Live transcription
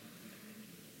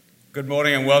Good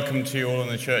morning and welcome to you all in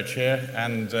the church here,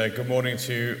 and good morning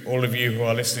to all of you who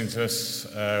are listening to us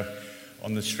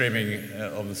on the streaming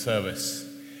of the service.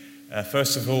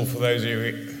 First of all, for those of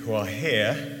you who are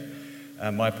here,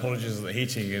 my apologies that the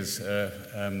heating is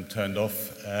turned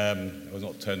off. Well,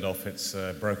 not turned off, it's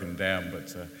broken down,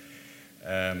 but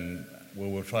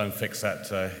we'll try and fix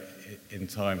that in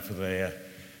time for the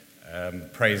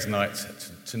praise night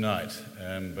tonight,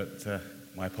 but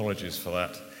my apologies for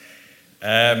that.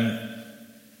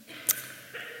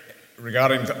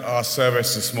 Regarding our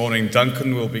service this morning,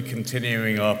 Duncan will be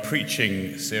continuing our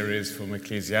preaching series from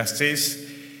Ecclesiastes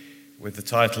with the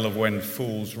title of When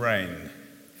Fools Reign,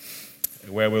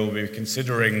 where we'll be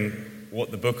considering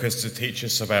what the book has to teach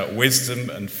us about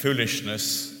wisdom and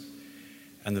foolishness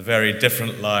and the very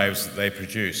different lives that they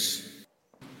produce.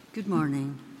 Good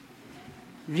morning.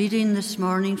 Reading this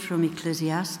morning from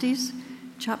Ecclesiastes,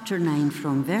 chapter 9,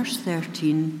 from verse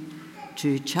 13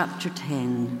 to chapter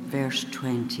 10, verse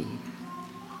 20.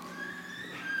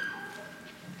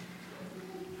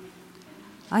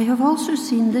 I have also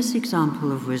seen this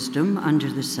example of wisdom under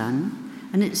the sun,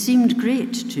 and it seemed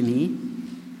great to me.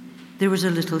 There was a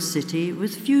little city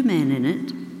with few men in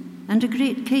it, and a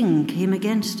great king came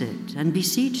against it and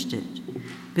besieged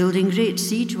it, building great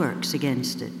siege works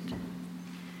against it.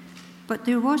 But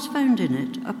there was found in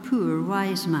it a poor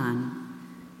wise man,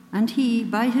 and he,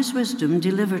 by his wisdom,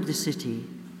 delivered the city.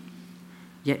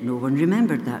 Yet no one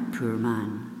remembered that poor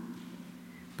man.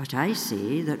 But I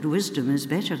say that wisdom is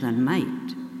better than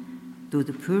might, though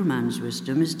the poor man's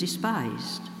wisdom is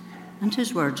despised, and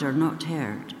his words are not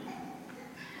heard.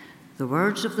 The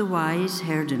words of the wise,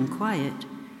 heard in quiet,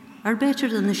 are better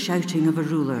than the shouting of a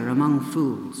ruler among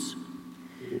fools.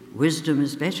 Wisdom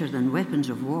is better than weapons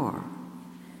of war,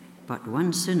 but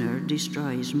one sinner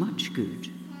destroys much good.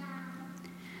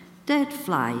 Dead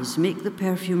flies make the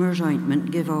perfumer's ointment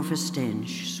give off a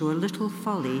stench, so a little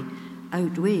folly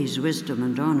outweighs wisdom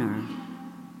and honor.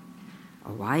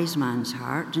 A wise man's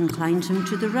heart inclines him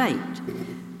to the right,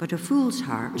 but a fool's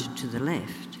heart to the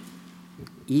left.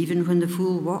 Even when the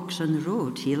fool walks on the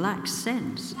road, he lacks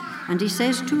sense, and he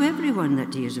says to everyone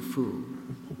that he is a fool.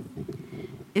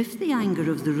 If the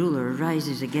anger of the ruler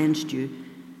rises against you,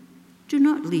 do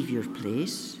not leave your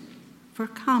place, for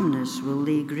calmness will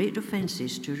lay great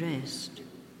offences to rest.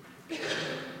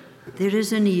 There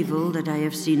is an evil that I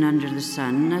have seen under the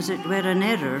sun, as it were an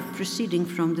error proceeding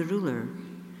from the ruler.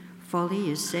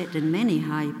 Folly is set in many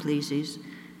high places,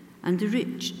 and the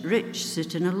rich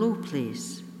sit in a low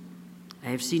place. I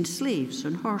have seen slaves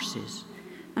on horses,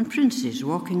 and princes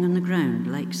walking on the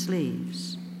ground like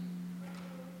slaves.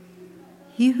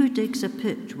 He who digs a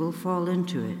pit will fall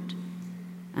into it,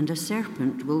 and a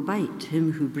serpent will bite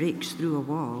him who breaks through a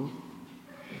wall.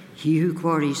 He who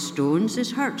quarries stones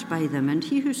is hurt by them, and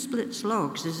he who splits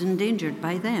logs is endangered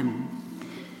by them.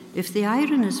 If the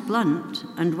iron is blunt,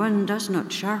 and one does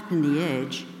not sharpen the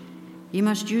edge, he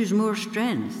must use more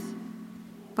strength,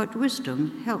 but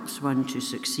wisdom helps one to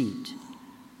succeed.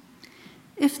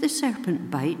 If the serpent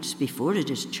bites before it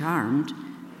is charmed,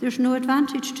 there's no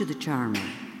advantage to the charmer.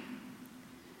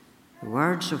 The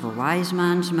words of a wise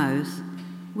man's mouth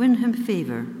win him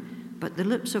favor, but the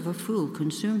lips of a fool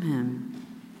consume him.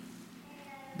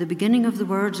 The beginning of the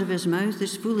words of his mouth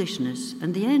is foolishness,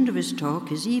 and the end of his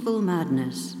talk is evil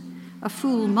madness. A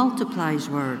fool multiplies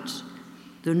words,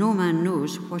 though no man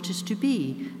knows what is to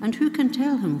be, and who can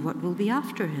tell him what will be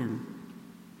after him?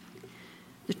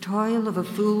 The toil of a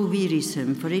fool wearies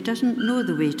him, for he doesn't know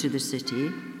the way to the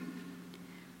city.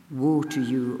 Woe to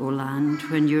you, O land,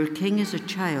 when your king is a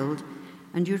child,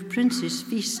 and your princes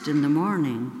feast in the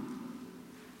morning.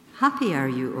 Happy are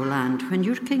you, O land, when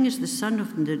your king is the son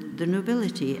of the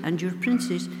nobility, and your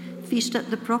princes feast at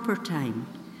the proper time,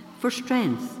 for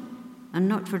strength and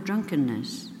not for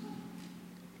drunkenness.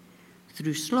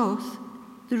 Through sloth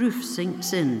the roof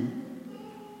sinks in,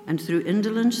 and through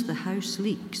indolence the house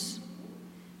leaks.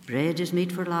 Bread is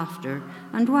made for laughter,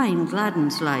 and wine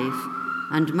gladdens life,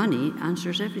 and money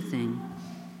answers everything.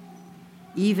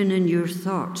 Even in your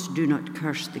thoughts do not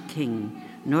curse the king,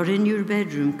 nor in your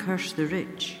bedroom curse the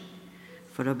rich.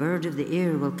 For a bird of the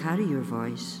air will carry your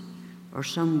voice, or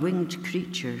some winged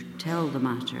creature tell the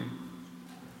matter.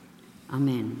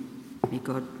 Amen. May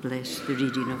God bless the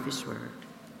reading of his word.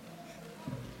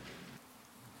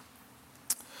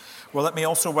 Well, let me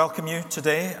also welcome you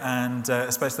today, and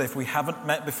especially if we haven't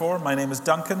met before. My name is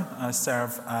Duncan. I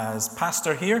serve as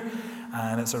pastor here,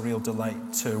 and it's a real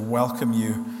delight to welcome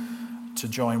you to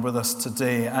join with us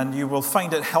today. And you will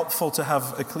find it helpful to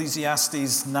have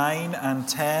Ecclesiastes 9 and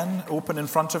 10 open in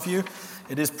front of you.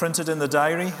 It is printed in the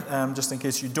diary, just in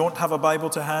case you don't have a Bible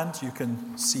to hand, you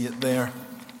can see it there.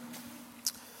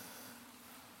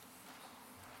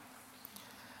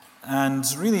 And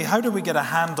really, how do we get a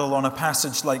handle on a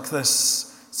passage like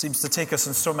this? It seems to take us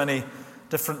in so many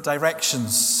different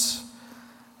directions.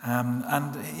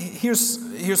 And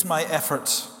here's my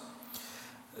effort.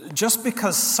 Just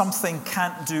because something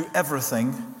can't do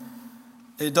everything,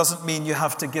 it doesn't mean you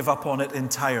have to give up on it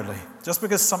entirely. Just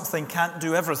because something can't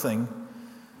do everything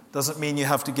doesn't mean you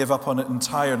have to give up on it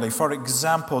entirely. For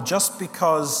example, just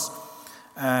because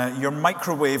your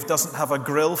microwave doesn't have a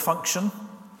grill function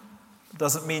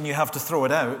doesn't mean you have to throw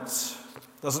it out.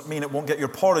 Doesn't mean it won't get your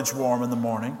porridge warm in the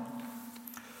morning.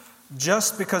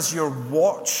 Just because your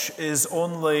watch is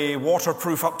only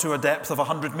waterproof up to a depth of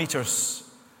 100 meters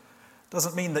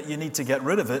doesn't mean that you need to get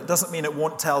rid of it. Doesn't mean it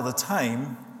won't tell the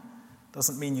time.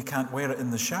 Doesn't mean you can't wear it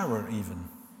in the shower even.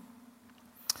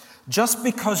 Just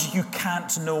because you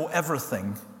can't know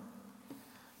everything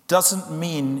doesn't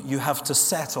mean you have to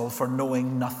settle for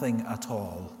knowing nothing at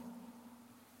all.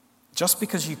 Just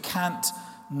because you can't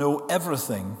know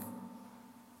everything,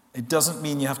 it doesn't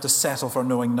mean you have to settle for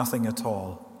knowing nothing at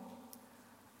all.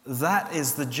 That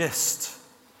is the gist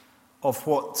of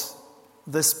what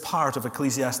this part of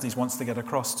Ecclesiastes wants to get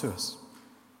across to us.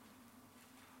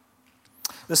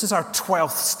 This is our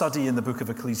 12th study in the book of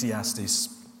Ecclesiastes.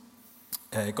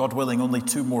 God willing, only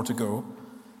 2 more to go.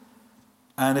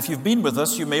 And if you've been with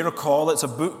us, you may recall it's a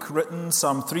book written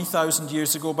some 3,000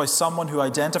 years ago by someone who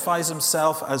identifies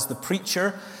himself as the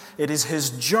preacher. It is his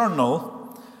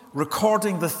journal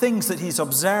recording the things that he's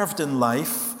observed in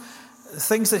life,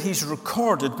 things that he's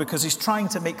recorded because he's trying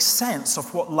to make sense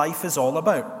of what life is all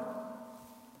about.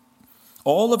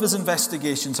 All of his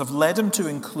investigations have led him to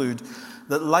include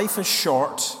that life is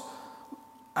short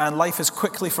and life is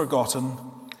quickly forgotten,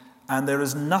 and there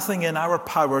is nothing in our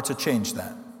power to change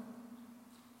that.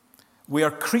 We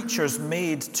are creatures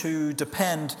made to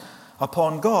depend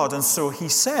upon God, and so he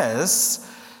says,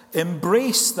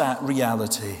 embrace that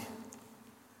reality.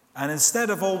 And instead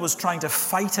of always trying to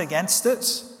fight against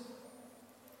it,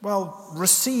 well,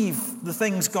 receive the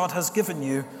things God has given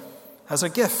you as a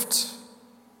gift.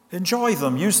 Enjoy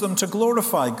them, use them to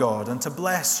glorify God and to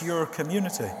bless your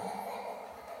community.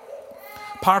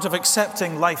 Part of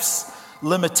accepting life's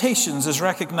limitations is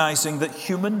recognizing that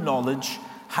human knowledge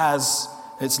has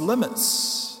its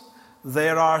limits.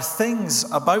 There are things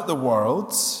about the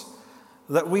world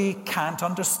that we can't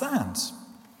understand.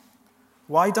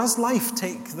 Why does life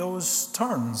take those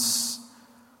turns?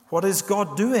 What is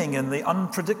God doing in the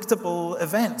unpredictable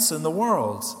events in the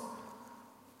world?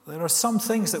 There are some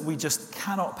things that we just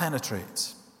cannot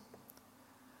penetrate.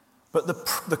 But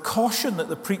the caution that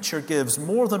the preacher gives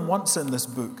more than once in this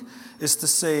book is to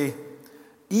say,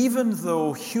 even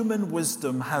though human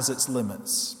wisdom has its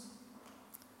limits,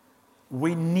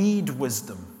 we need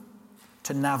wisdom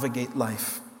to navigate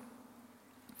life.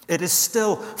 It is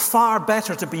still far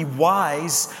better to be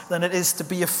wise than it is to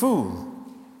be a fool.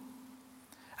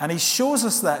 And he shows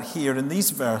us that here in these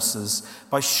verses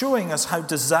by showing us how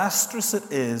disastrous it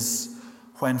is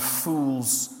when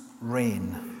fools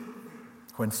reign.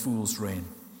 When fools reign.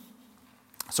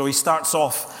 So he starts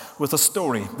off with a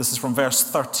story. This is from verse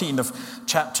 13 of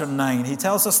chapter 9. He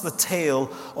tells us the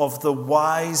tale of the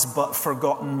wise but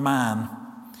forgotten man.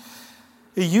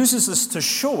 He uses this to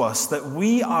show us that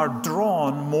we are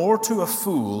drawn more to a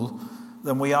fool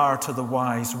than we are to the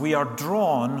wise. We are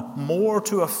drawn more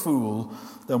to a fool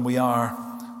than we are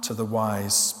to the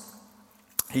wise.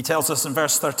 He tells us in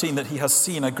verse 13 that he has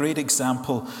seen a great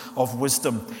example of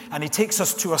wisdom. And he takes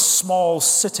us to a small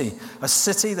city, a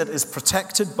city that is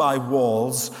protected by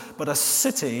walls, but a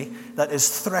city that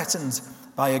is threatened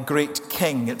by a great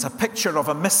king. It's a picture of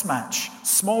a mismatch.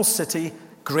 Small city,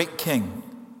 great king.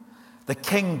 The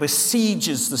king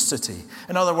besieges the city.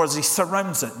 In other words, he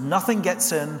surrounds it. Nothing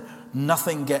gets in,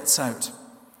 nothing gets out.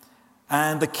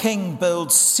 And the king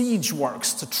builds siege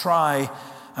works to try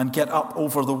and get up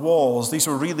over the walls. These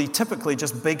were really typically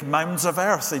just big mounds of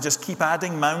earth. They just keep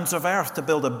adding mounds of earth to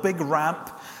build a big ramp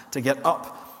to get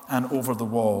up and over the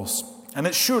walls. And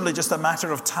it's surely just a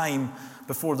matter of time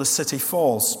before the city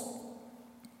falls.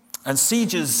 And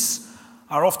sieges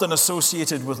are often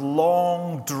associated with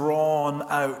long,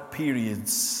 drawn-out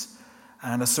periods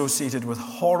and associated with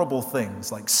horrible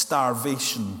things like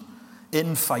starvation,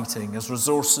 infighting as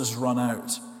resources run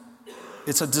out.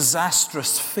 It's a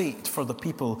disastrous fate for the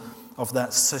people of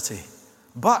that city.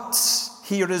 But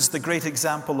here is the great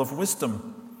example of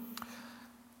wisdom.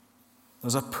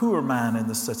 There's a poor man in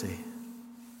the city,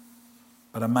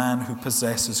 but a man who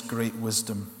possesses great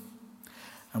wisdom.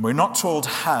 And we're not told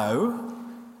how.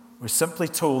 We're simply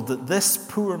told that this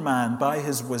poor man, by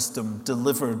his wisdom,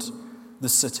 delivered the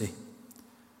city.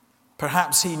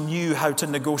 Perhaps he knew how to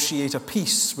negotiate a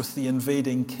peace with the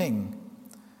invading king.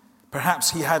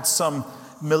 Perhaps he had some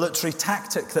military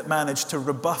tactic that managed to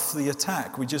rebuff the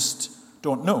attack. We just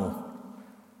don't know.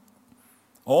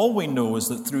 All we know is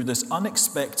that through this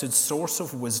unexpected source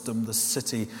of wisdom, the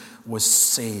city was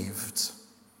saved.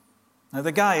 Now,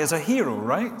 the guy is a hero,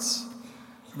 right?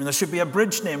 I mean, there should be a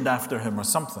bridge named after him or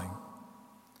something.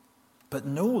 But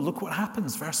no, look what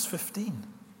happens, verse 15.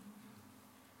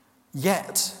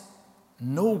 Yet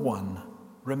no one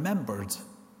remembered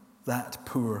that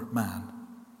poor man.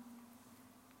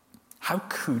 How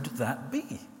could that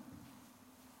be?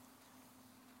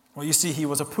 Well, you see, he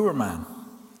was a poor man.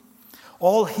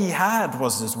 All he had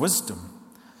was his wisdom.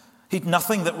 He'd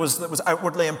nothing that was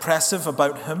outwardly impressive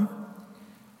about him.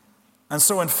 And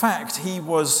so, in fact, he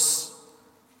was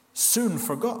soon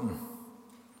forgotten.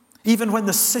 Even when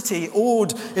the city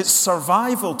owed its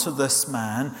survival to this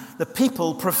man, the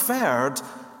people preferred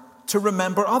to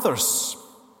remember others.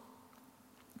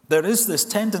 There is this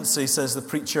tendency, says the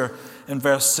preacher in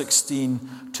verse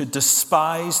 16, to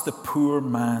despise the poor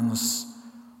man's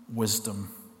wisdom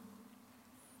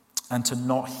and to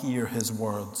not hear his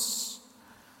words.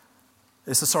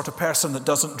 It's the sort of person that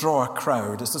doesn't draw a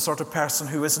crowd. It's the sort of person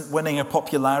who isn't winning a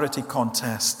popularity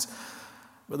contest.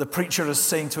 But the preacher is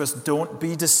saying to us, don't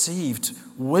be deceived.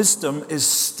 Wisdom is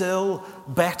still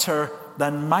better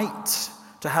than might.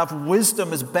 To have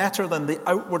wisdom is better than the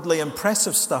outwardly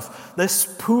impressive stuff. This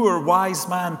poor wise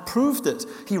man proved it.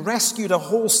 He rescued a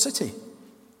whole city.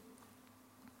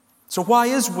 So why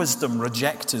is wisdom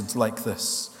rejected like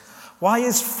this? Why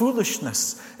is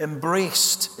foolishness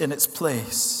embraced in its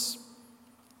place?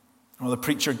 Well, the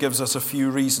preacher gives us a few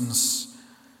reasons.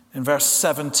 In verse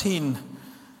 17,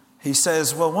 he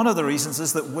says, well, one of the reasons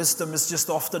is that wisdom is just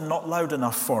often not loud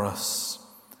enough for us.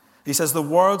 He says, the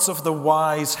words of the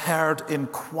wise heard in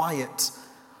quiet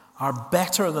are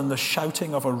better than the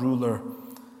shouting of a ruler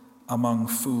among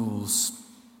fools.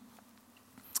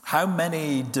 How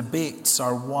many debates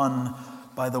are won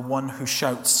by the one who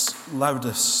shouts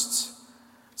loudest?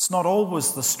 It's not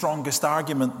always the strongest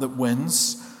argument that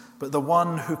wins, but the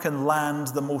one who can land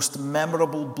the most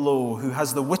memorable blow, who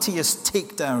has the wittiest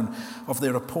takedown of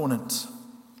their opponent.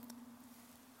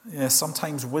 Yeah,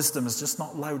 sometimes wisdom is just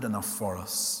not loud enough for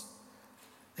us.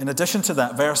 In addition to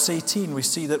that, verse 18, we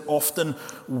see that often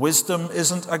wisdom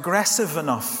isn't aggressive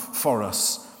enough for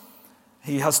us.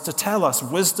 He has to tell us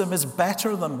wisdom is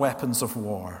better than weapons of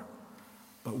war,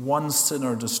 but one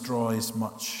sinner destroys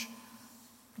much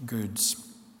goods.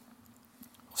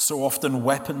 So often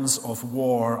weapons of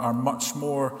war are much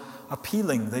more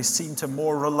appealing. They seem to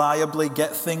more reliably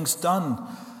get things done.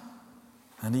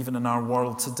 And even in our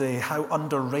world today, how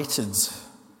underrated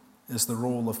is the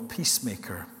role of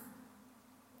peacemaker?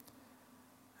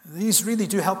 These really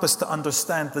do help us to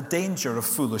understand the danger of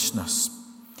foolishness.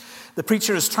 The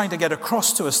preacher is trying to get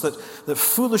across to us that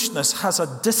foolishness has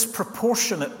a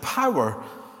disproportionate power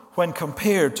when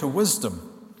compared to wisdom.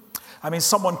 I mean,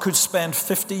 someone could spend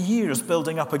 50 years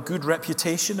building up a good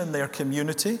reputation in their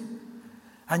community,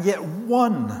 and yet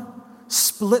one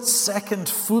split-second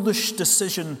foolish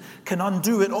decision can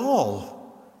undo it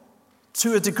all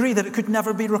to a degree that it could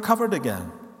never be recovered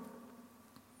again.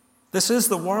 This is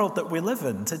the world that we live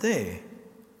in today.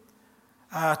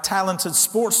 A talented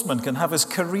sportsman can have his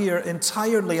career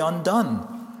entirely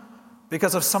undone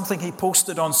because of something he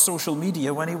posted on social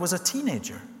media when he was a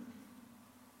teenager.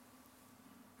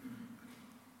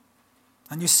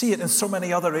 And you see it in so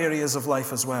many other areas of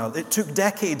life as well. It took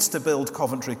decades to build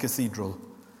Coventry Cathedral,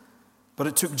 but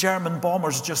it took German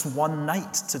bombers just one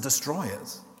night to destroy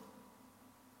it.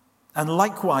 And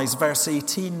likewise, verse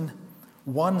 18,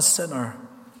 one sinner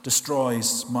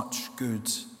destroys much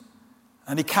good.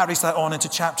 And he carries that on into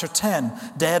chapter 10.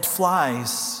 Dead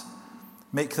flies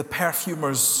make the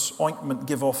perfumer's ointment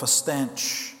give off a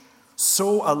stench.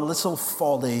 So a little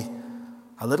folly,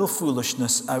 a little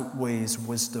foolishness outweighs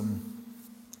wisdom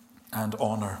and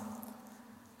honor.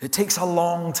 It takes a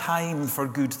long time for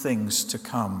good things to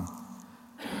come,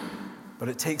 but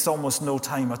it takes almost no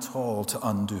time at all to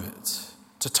undo it,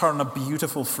 to turn a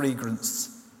beautiful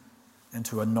fragrance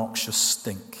into a noxious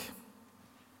stink.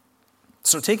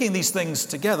 So taking these things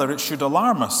together, it should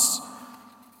alarm us,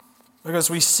 because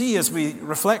we see as we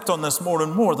reflect on this more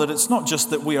and more that it's not just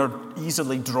that we are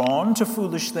easily drawn to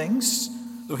foolish things,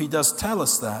 though he does tell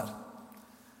us that.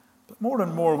 But more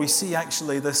and more we see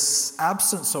actually this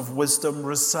absence of wisdom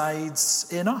resides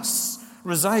in us,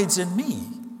 resides in me.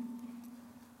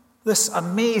 This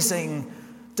amazing,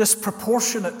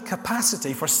 disproportionate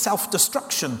capacity for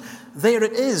self-destruction, there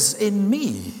it is in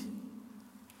me.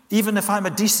 Even if I'm a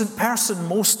decent person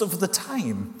most of the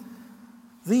time,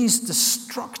 these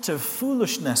destructive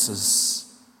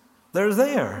foolishnesses, they're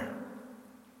there.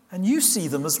 And you see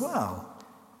them as well.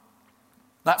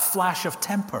 That flash of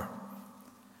temper,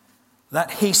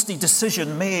 that hasty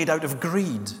decision made out of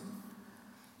greed,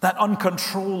 that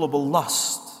uncontrollable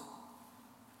lust.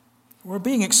 We're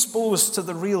being exposed to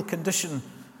the real condition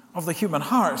of the human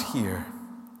heart here.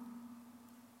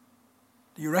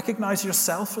 Do you recognize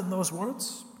yourself in those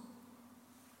words?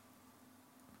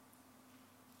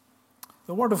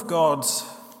 The Word of God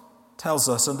tells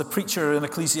us, and the preacher in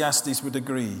Ecclesiastes would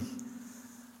agree,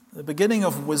 the beginning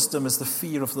of wisdom is the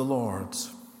fear of the Lord.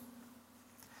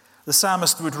 The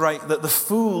psalmist would write that the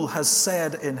fool has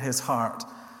said in his heart,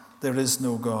 there is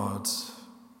no God.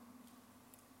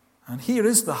 And here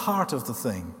is the heart of the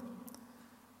thing.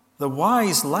 The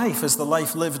wise life is the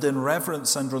life lived in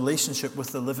reverence and relationship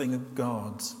with the living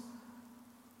God.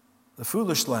 The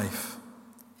foolish life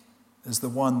is the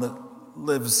one that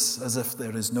lives as if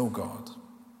there is no God.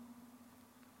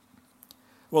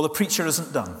 Well, the preacher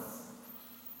isn't done.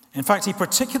 In fact, he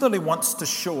particularly wants to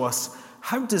show us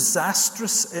how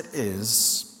disastrous it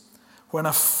is when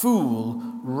a fool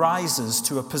rises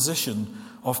to a position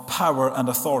of power and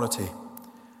authority.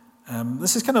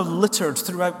 This is kind of littered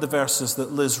throughout the verses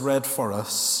that Liz read for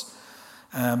us.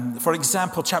 For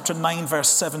example, chapter 9, verse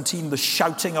 17, the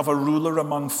shouting of a ruler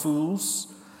among fools.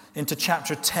 Into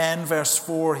chapter 10, verse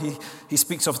 4, he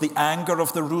speaks of the anger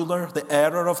of the ruler, the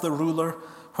error of the ruler,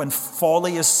 when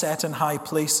folly is set in high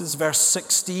places. Verse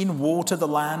 16, woe to the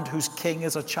land whose king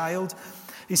is a child.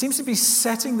 He seems to be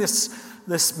setting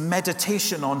this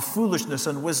meditation on foolishness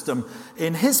and wisdom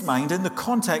in his mind in the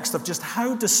context of just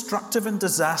how destructive and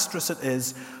disastrous it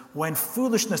is when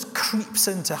foolishness creeps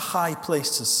into high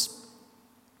places.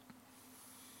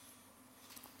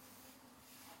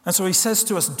 And so he says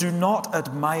to us, do not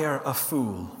admire a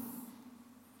fool,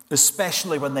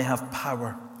 especially when they have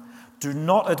power. Do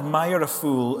not admire a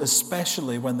fool,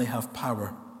 especially when they have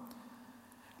power.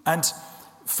 And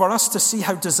for us to see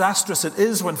how disastrous it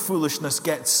is when foolishness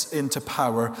gets into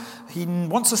power, he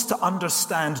wants us to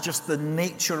understand just the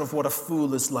nature of what a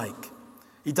fool is like.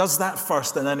 He does that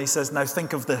first, and then he says, now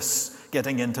think of this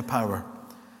getting into power.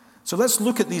 So let's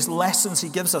look at these lessons he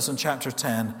gives us in chapter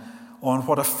 10 on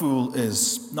what a fool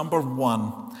is. Number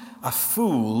 1, a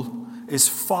fool is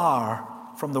far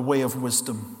from the way of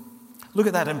wisdom. Look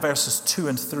at that in verses 2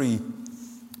 and 3.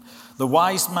 The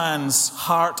wise man's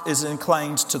heart is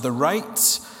inclined to the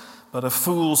right, but a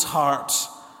fool's heart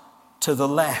to the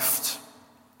left.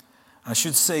 I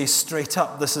should say straight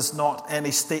up, this is not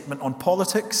any statement on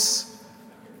politics.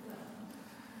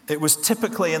 It was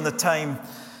typically in the time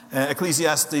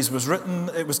Ecclesiastes was written,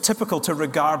 it was typical to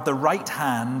regard the right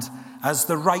hand as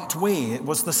the right way. It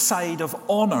was the side of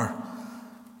honor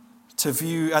to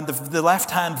view, and the left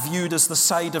hand viewed as the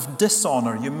side of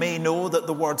dishonor. You may know that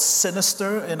the word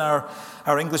sinister in our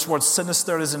English word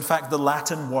sinister is in fact the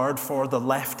Latin word for the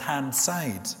left hand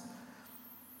side.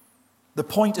 The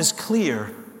point is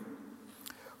clear.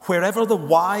 Wherever the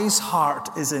wise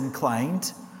heart is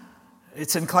inclined,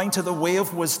 it's inclined to the way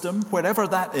of wisdom. Wherever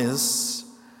that is,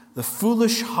 the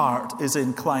foolish heart is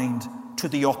inclined to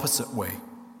the opposite way.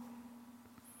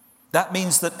 That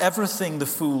means that everything the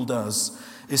fool does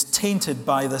is tainted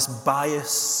by this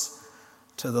bias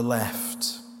to the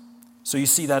left. So you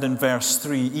see that in verse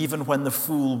 3. Even when the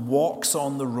fool walks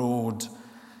on the road,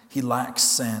 he lacks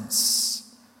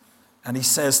sense. And he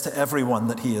says to everyone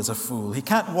that he is a fool. He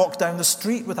can't walk down the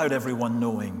street without everyone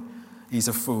knowing he's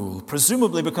a fool,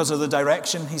 presumably because of the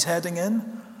direction he's heading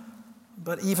in,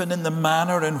 but even in the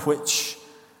manner in which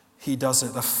he does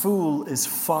it. A fool is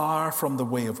far from the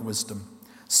way of wisdom.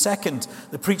 Second,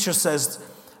 the preacher says,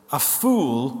 a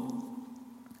fool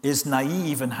is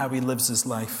naive in how he lives his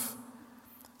life.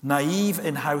 Naive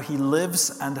in how he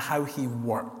lives and how he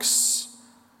works.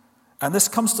 And this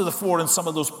comes to the fore in some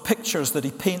of those pictures that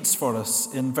he paints for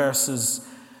us in verses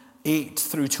 8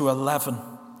 through to 11.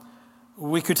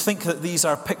 We could think that these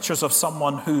are pictures of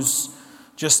someone who's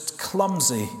just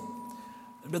clumsy,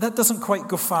 but that doesn't quite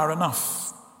go far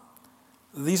enough.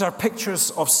 These are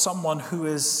pictures of someone who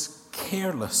is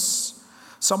careless,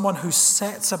 someone who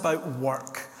sets about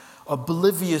work,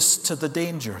 oblivious to the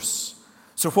dangers.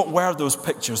 So what were those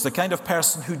pictures? The kind of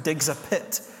person who digs a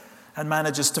pit and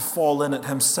manages to fall in it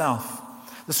himself.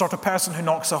 The sort of person who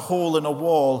knocks a hole in a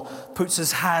wall, puts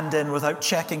his hand in without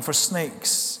checking for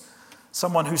snakes.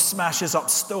 Someone who smashes up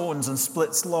stones and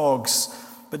splits logs,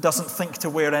 but doesn't think to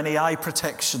wear any eye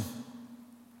protection.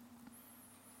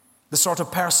 The sort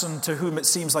of person to whom it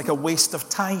seems like a waste of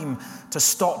time to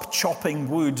stop chopping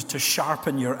wood to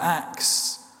sharpen your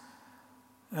axe.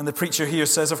 And the preacher here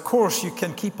says, of course, you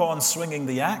can keep on swinging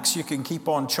the axe, you can keep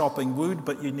on chopping wood,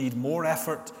 but you need more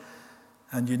effort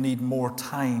and you need more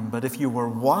time. But if you were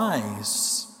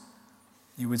wise,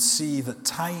 you would see that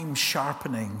time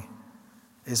sharpening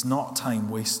is not time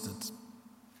wasted.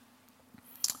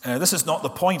 This is not the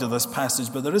point of this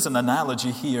passage, but there is an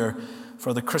analogy here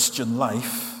for the Christian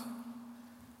life.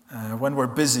 When we're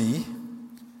busy,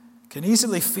 it can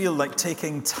easily feel like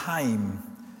taking time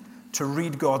to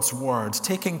read God's word,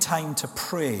 taking time to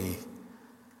pray,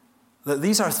 that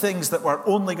these are things that were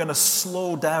only going to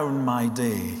slow down my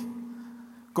day.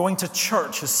 Going to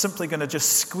church is simply going to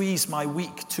just squeeze my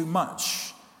week too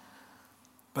much.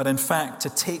 But in fact, to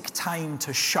take time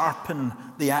to sharpen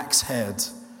the axe head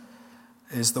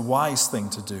is the wise thing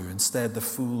to do. Instead, the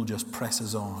fool just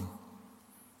presses on.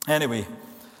 Anyway,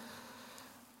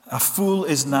 a fool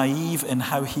is naive in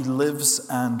how he lives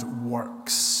and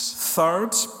works.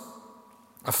 Third,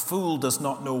 a fool does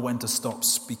not know when to stop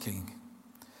speaking.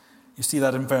 You see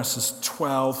that in verses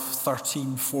 12,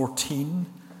 13, 14.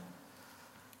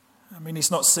 I mean, he's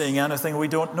not saying anything we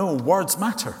don't know. Words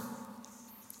matter.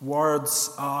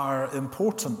 Words are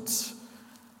important.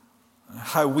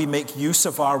 How we make use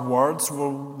of our words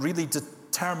will really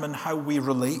determine how we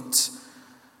relate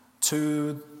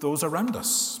to those around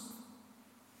us.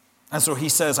 And so he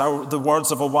says, the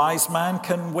words of a wise man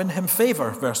can win him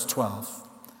favor, verse 12.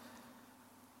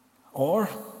 Or,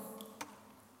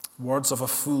 words of a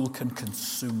fool can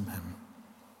consume him.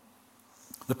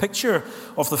 The picture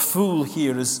of the fool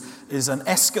here is an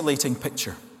escalating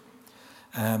picture.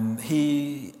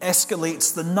 He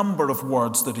escalates the number of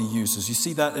words that he uses. You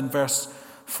see that in verse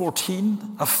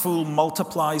 14. A fool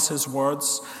multiplies his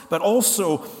words, but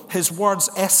also his words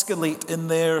escalate in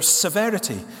their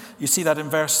severity. You see that in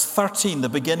verse 13. The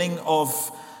beginning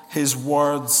of his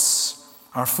words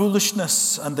are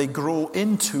foolishness, and they grow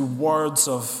into words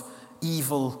of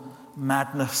evil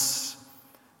madness.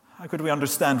 How could we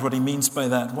understand what he means by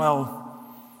that? Well,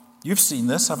 you've seen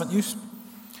this, haven't you?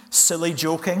 Silly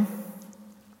joking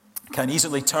can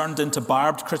easily turn into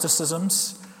barbed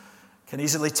criticisms, can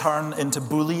easily turn into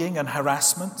bullying and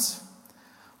harassment.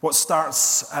 What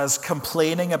starts as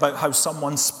complaining about how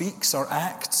someone speaks or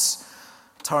acts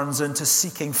turns into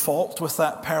seeking fault with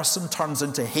that person, turns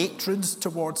into hatred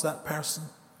towards that person.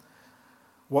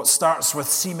 What starts with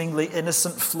seemingly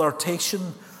innocent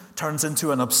flirtation turns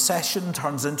into an obsession,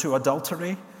 turns into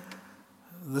adultery.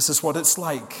 This is what it's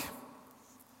like.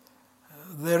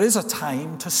 There is a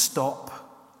time to stop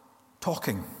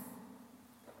talking.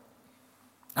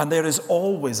 And there is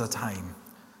always a time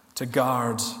to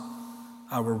guard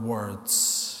our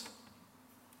words.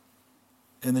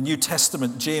 In the New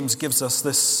Testament, James gives us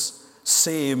this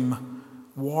same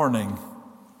warning.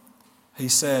 He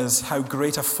says, how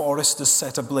great a forest is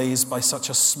set ablaze by such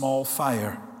a small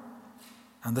fire.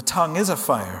 And the tongue is a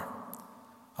fire,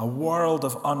 a world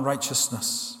of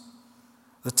unrighteousness.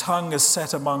 The tongue is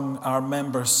set among our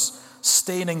members,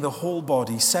 staining the whole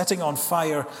body, setting on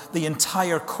fire the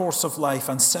entire course of life,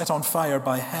 and set on fire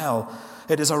by hell.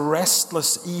 It is a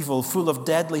restless evil, full of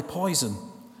deadly poison.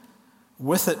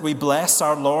 With it we bless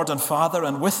our Lord and Father,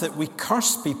 and with it we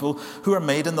curse people who are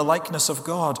made in the likeness of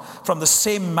God. From the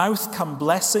same mouth come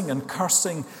blessing and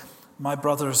cursing. My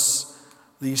brothers,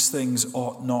 these things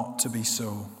ought not to be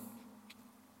so.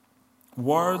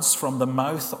 Words from the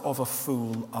mouth of a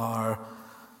fool are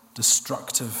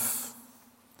destructive.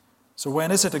 So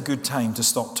when is it a good time to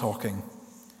stop talking?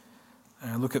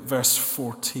 Look at verse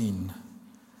 14.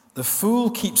 The fool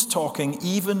keeps talking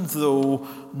even though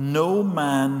no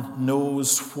man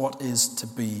knows what is to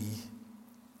be.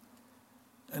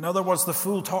 In other words, the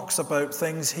fool talks about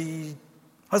things he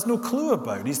has no clue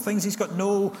about. Things he's got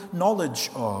no knowledge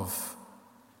of.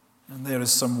 And there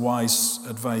is some wise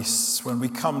advice. When we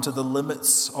come to the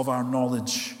limits of our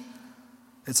knowledge,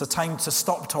 it's a time to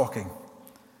stop talking.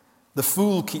 The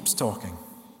fool keeps talking.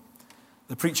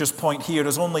 The preacher's point here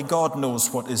is only God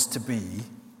knows what is to be.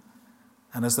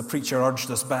 And as the preacher urged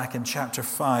us back in chapter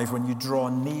 5, when you draw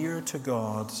near to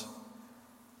God,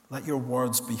 let your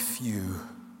words be few.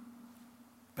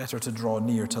 Better to draw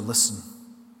near to listen.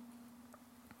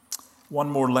 One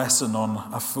more lesson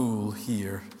on a fool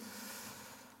here.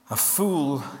 A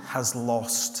fool has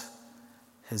lost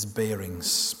his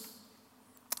bearings.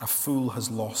 A fool has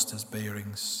lost his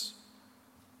bearings.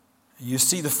 You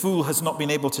see, the fool has not been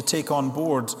able to take on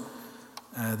board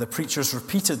the preacher's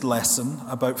repeated lesson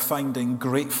about finding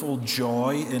grateful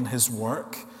joy in his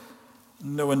work.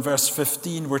 No, in verse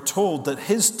 15, we're told that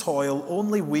his toil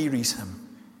only wearies him.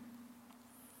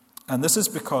 And this is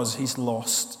because he's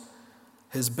lost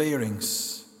his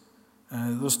bearings.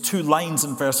 Those two lines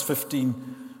in verse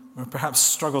 15, we perhaps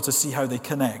struggle to see how they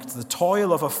connect. The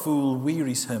toil of a fool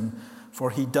wearies him,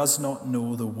 for he does not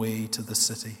know the way to the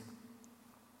city.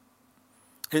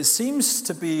 It seems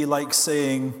to be like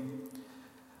saying,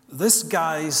 this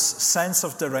guy's sense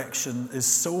of direction is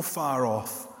so far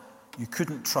off, you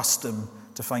couldn't trust him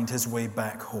to find his way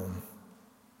back home.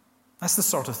 That's the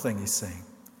sort of thing he's saying.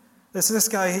 This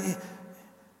guy,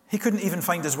 he couldn't even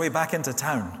find his way back into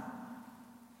town.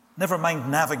 Never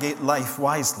mind navigate life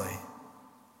wisely.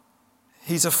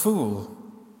 He's a fool.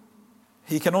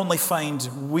 He can only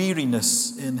find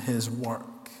weariness in his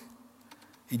work.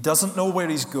 He doesn't know where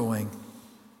he's going.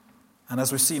 And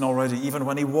as we've seen already, even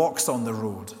when he walks on the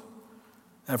road,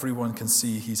 everyone can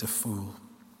see he's a fool.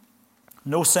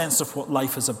 No sense of what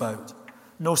life is about.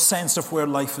 No sense of where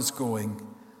life is going.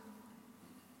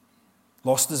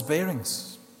 Lost his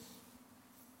bearings.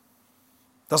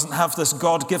 Doesn't have this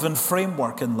God-given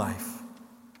framework in life.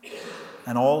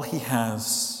 And all he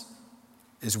has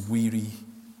is weary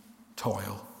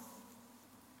toil.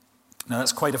 Now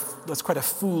that's quite a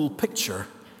full picture.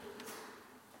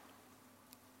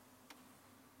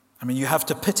 I mean, you have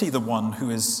to pity the one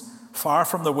who is far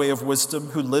from the way of wisdom,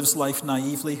 who lives life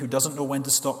naively, who doesn't know when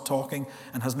to stop talking,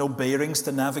 and has no bearings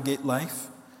to navigate life.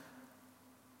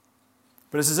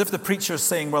 But it's as if the preacher is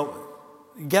saying, well,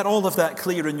 get all of that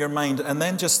clear in your mind, and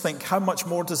then just think, how much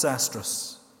more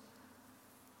disastrous?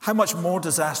 How much more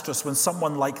disastrous when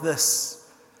someone like this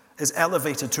is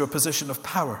elevated to a position of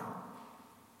power?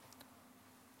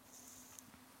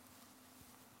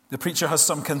 The preacher has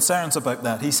some concerns about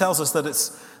that. He tells us that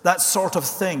that sort of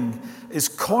thing is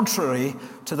contrary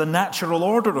to the natural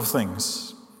order of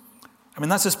things. I mean,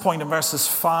 that's his point in verses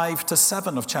 5 to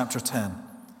 7 of chapter 10.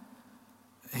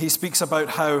 He speaks about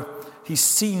how he's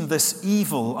seen this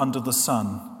evil under the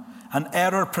sun, an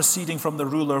error proceeding from the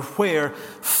ruler, where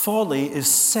folly is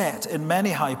set in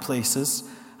many high places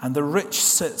and the rich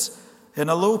sit in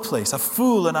a low place. A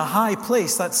fool in a high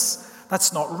place,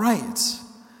 that's not right.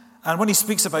 And when he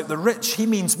speaks about the rich, he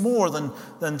means more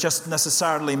than just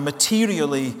necessarily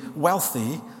materially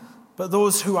wealthy, but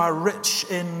those who are rich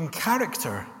in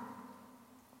character.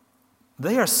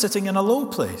 They are sitting in a low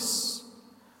place.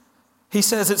 He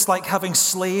says it's like having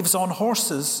slaves on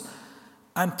horses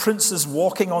and princes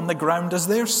walking on the ground as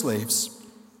their slaves.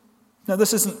 Now,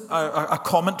 this isn't a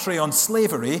commentary on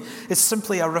slavery. It's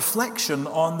simply a reflection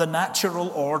on the natural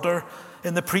order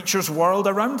in the preacher's world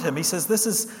around him. He says this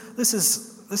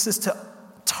is to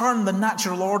turn the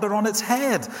natural order on its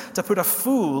head, to put a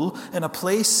fool in a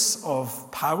place of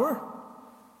power.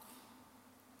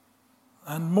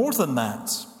 And more than that,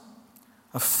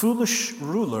 a foolish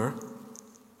ruler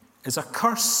is a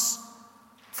curse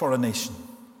for a nation.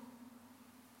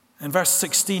 In verse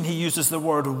 16, he uses the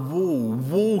word woe.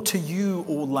 Woe to you,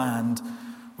 O land,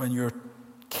 when your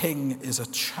king is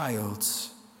a child.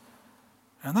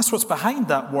 And that's what's behind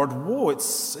that word woe.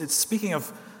 It's speaking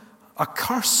of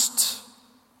accursed.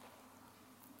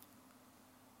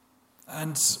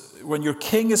 And when your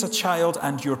king is a child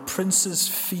and your princes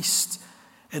feast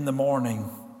in the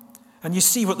morning. And you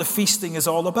see what the feasting is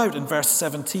all about. In verse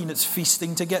 17, it's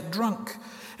feasting to get drunk.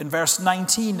 In verse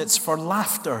 19, it's for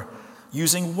laughter,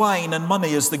 using wine and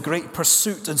money as the great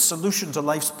pursuit and solution to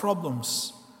life's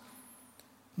problems.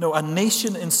 No, a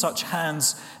nation in such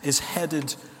hands is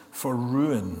headed for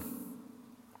ruin.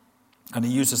 And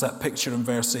he uses that picture in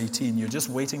verse 18. You're just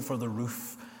waiting for the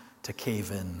roof to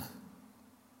cave in.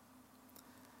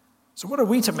 So what are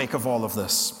we to make of all of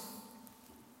this?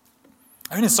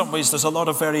 I mean, in some ways, there's a lot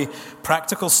of very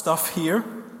practical stuff here.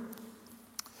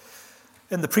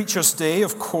 In the preacher's day,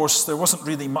 of course, there wasn't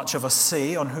really much of a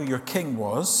say on who your king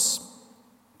was.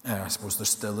 I suppose there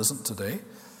still isn't today.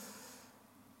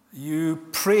 You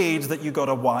prayed that you got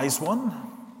a wise one,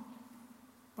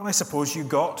 but I suppose you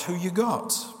got who you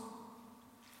got.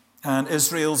 And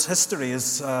Israel's history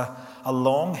is a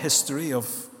long history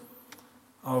of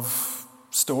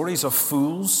stories of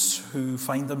fools who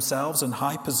find themselves in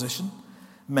high position,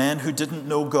 men who didn't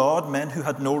know God, men who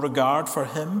had no regard for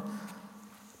him.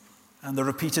 And the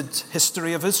repeated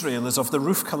history of Israel is of the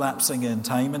roof collapsing in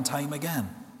time and time again.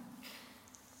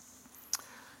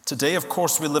 Today, of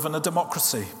course, we live in a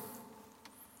democracy.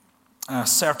 A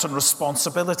certain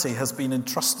responsibility has been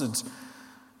entrusted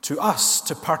to us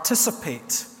to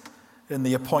participate in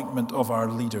the appointment of our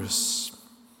leaders.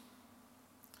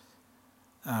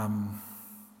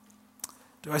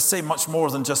 Do I say much more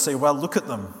than just say, well, look at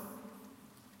them?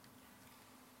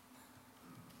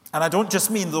 And I don't just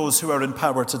mean those who are in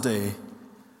power today.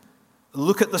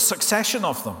 Look at the succession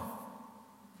of them.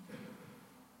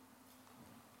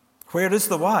 Where is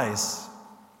the wise?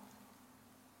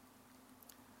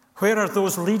 Where are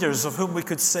those leaders of whom we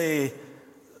could say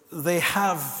they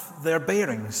have their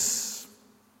bearings?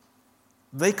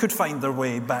 They could find their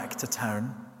way back to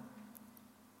town.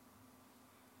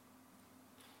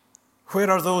 Where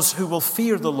are those who will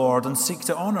fear the Lord and seek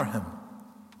to honor him?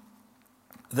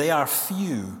 They are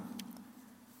few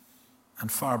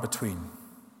and far between.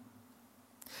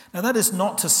 Now, that is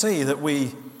not to say that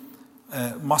we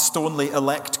must only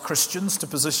elect Christians to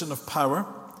position of power.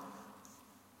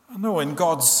 No, in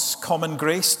God's common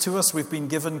grace to us, we've been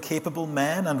given capable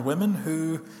men and women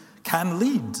who can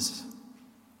lead.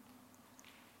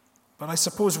 But I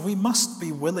suppose we must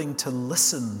be willing to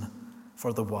listen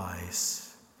for the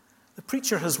wise. The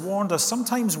preacher has warned us,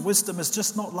 sometimes wisdom is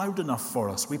just not loud enough for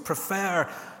us. We prefer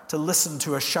to listen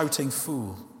to a shouting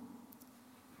fool.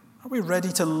 Are we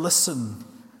ready to listen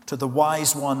to the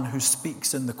wise one who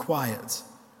speaks in the quiet,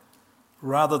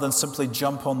 rather than simply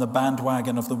jump on the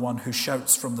bandwagon of the one who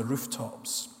shouts from the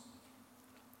rooftops?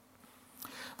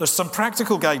 There's some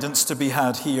practical guidance to be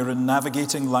had here in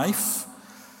navigating life.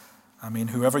 I mean,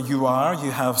 whoever you are,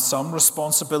 you have some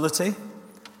responsibility.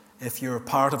 If you're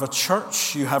part of a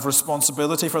church, you have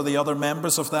responsibility for the other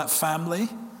members of that family.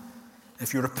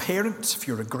 If you're a parent, if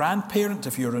you're a grandparent,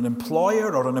 if you're an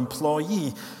employer or an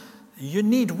employee, you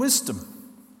need wisdom.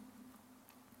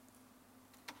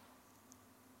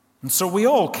 And so we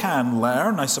all can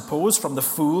learn, I suppose, from the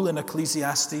fool in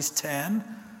Ecclesiastes 10.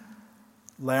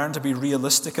 Learn to be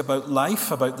realistic about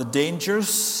life, about the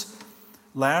dangers.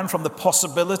 Learn from the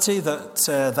possibility that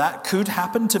that could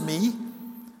happen to me.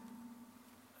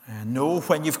 Know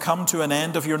when you've come to an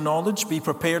end of your knowledge. Be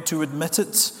prepared to admit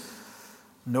it.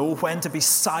 Know when to be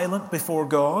silent before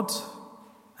God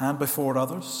and before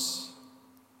others.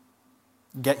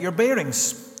 Get your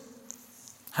bearings.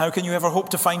 How can you ever hope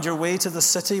to find your way to the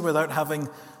city without having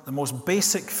the most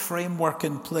basic framework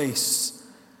in place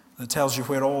that tells you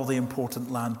where all the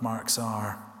important landmarks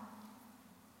are?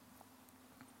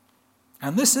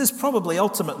 And this is probably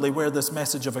ultimately where this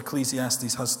message of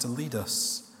Ecclesiastes has to lead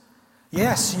us.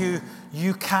 Yes,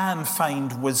 you can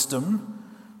find wisdom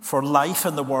for life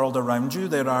in the world around you.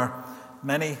 There are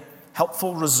many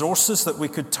helpful resources that we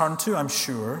could turn to, I'm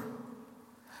sure.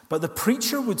 But the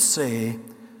preacher would say,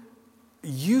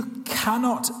 you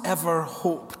cannot ever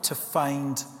hope to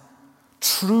find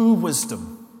true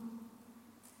wisdom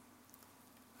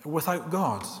without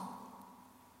God.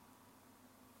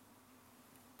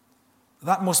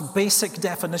 That most basic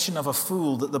definition of a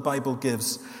fool that the Bible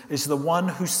gives is the one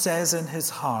who says in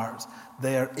his heart,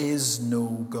 there is no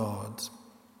God.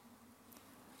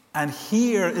 And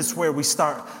here is where we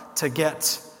start to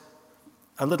get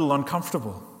a little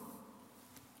uncomfortable.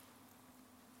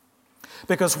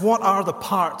 Because what are the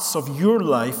parts of your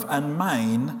life and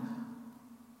mine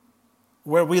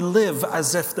where we live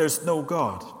as if there's no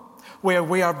God? Where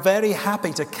we are very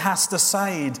happy to cast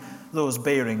aside those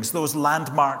bearings, those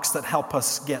landmarks that help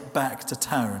us get back to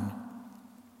town.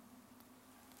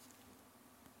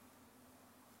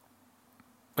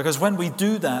 Because when we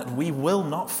do that, we will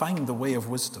not find the way of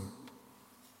wisdom.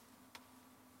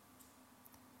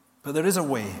 But there is a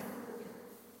way.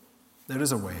 There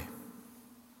is a way.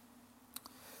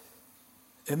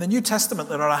 In the New Testament,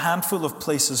 there are a handful of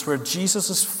places where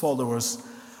Jesus' followers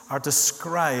are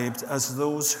described as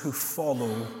those who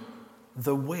follow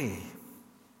the way.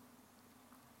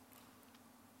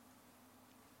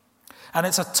 And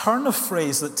it's a turn of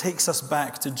phrase that takes us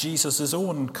back to Jesus'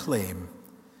 own claim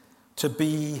to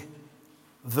be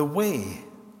the way,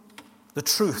 the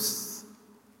truth,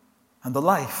 and the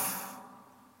life.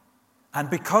 And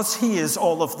because he is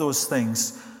all of those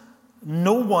things,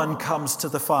 no one comes to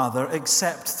the Father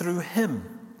except through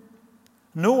him.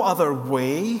 No other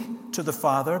way to the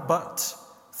Father but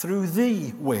through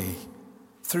the way,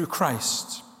 through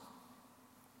Christ.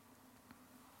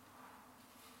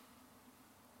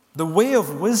 The way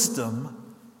of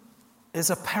wisdom is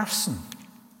a person.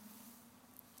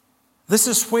 This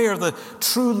is where the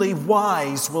truly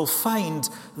wise will find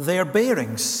their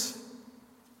bearings.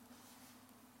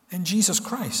 In Jesus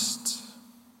Christ.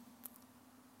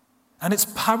 And it's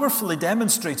powerfully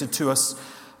demonstrated to us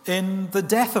in the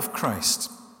death of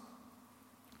Christ.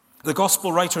 The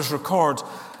gospel writers record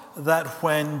that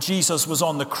when Jesus was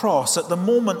on the cross, at the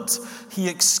moment he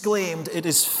exclaimed, "It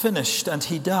is finished," and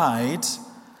he died,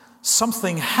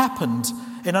 something happened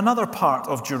in another part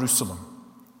of Jerusalem.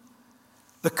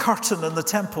 The curtain in the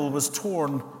temple was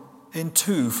torn in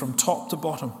two from top to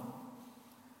bottom.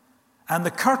 And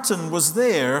the curtain was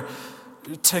there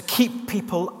to keep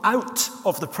people out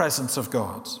of the presence of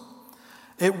God.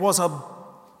 It was a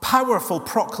powerful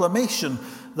proclamation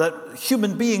that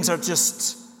human beings are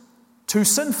just too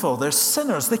sinful. They're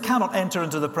sinners. They cannot enter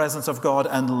into the presence of God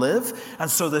and live. And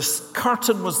so this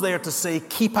curtain was there to say,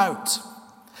 keep out.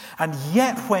 And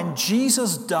yet when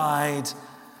Jesus died,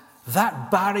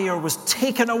 that barrier was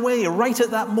taken away right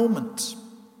at that moment.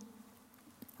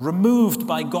 removed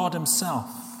by God himself,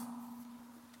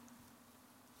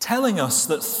 telling us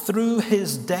that through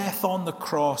his death on the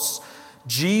cross,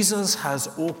 Jesus has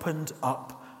opened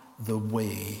up the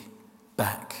way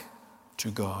back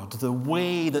to God, the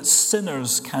way that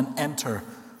sinners can enter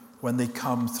when they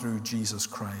come through Jesus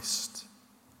Christ.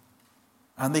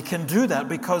 And they can do that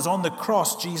because on the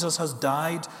cross, Jesus has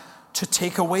died to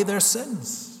take away their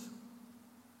sins.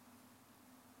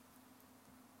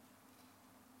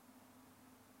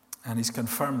 And he's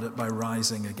confirmed it by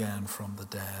rising again from the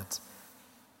dead.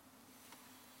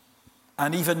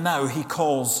 And even now, he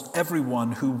calls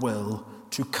everyone who will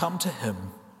to come to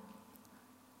him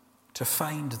to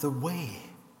find the way.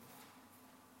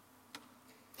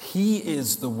 He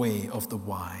is the way of the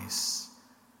wise.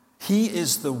 He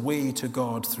is the way to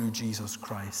God through Jesus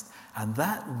Christ. And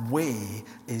that way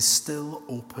is still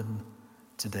open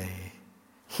today.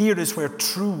 Here is where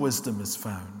true wisdom is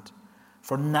found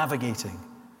for navigating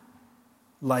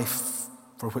life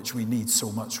for which we need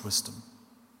so much wisdom.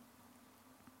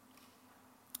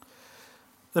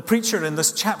 The preacher in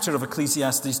this chapter of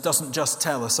Ecclesiastes doesn't just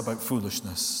tell us about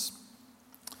foolishness.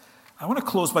 I want to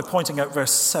close by pointing out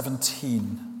verse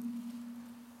 17,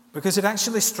 because it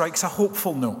actually strikes a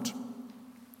hopeful note.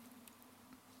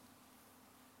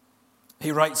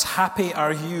 He writes, "Happy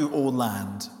are you, O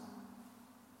land,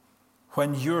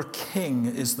 when your king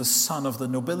is the son of the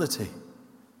nobility,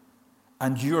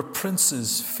 and your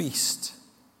princes feast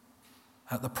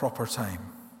at the proper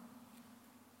time."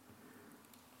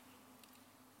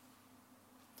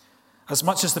 As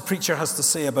much as the preacher has to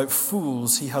say about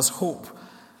fools, he has hope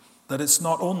that it's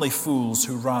not only fools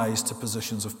who rise to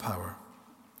positions of power.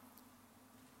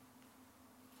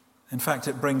 In fact,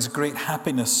 it brings great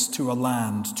happiness to a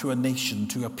land, to a nation,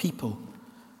 to a people,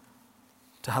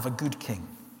 to have a good king,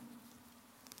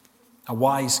 a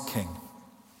wise king.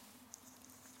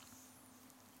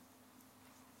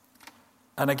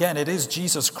 And again, it is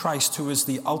Jesus Christ who is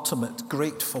the ultimate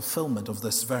great fulfillment of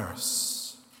this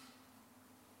verse.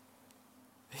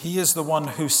 He is the one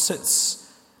who sits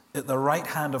at the right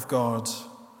hand of God,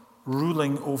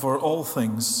 ruling over all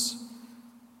things,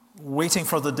 waiting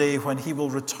for the day when he will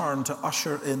return to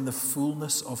usher in the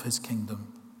fullness of his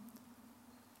kingdom.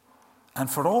 And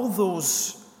for all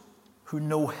those who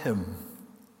know him,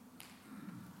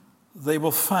 we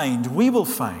will find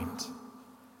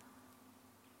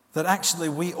that actually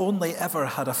we only ever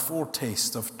had a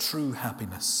foretaste of true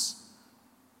happiness.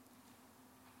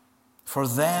 For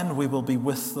then we will be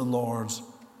with the Lord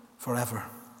forever.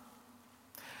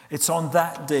 It's on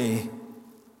that day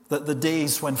that the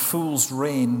days when fools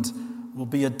reigned will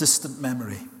be a distant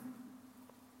memory.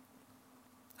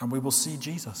 And we will see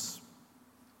Jesus,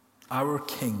 our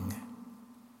King,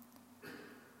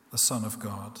 the Son of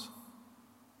God.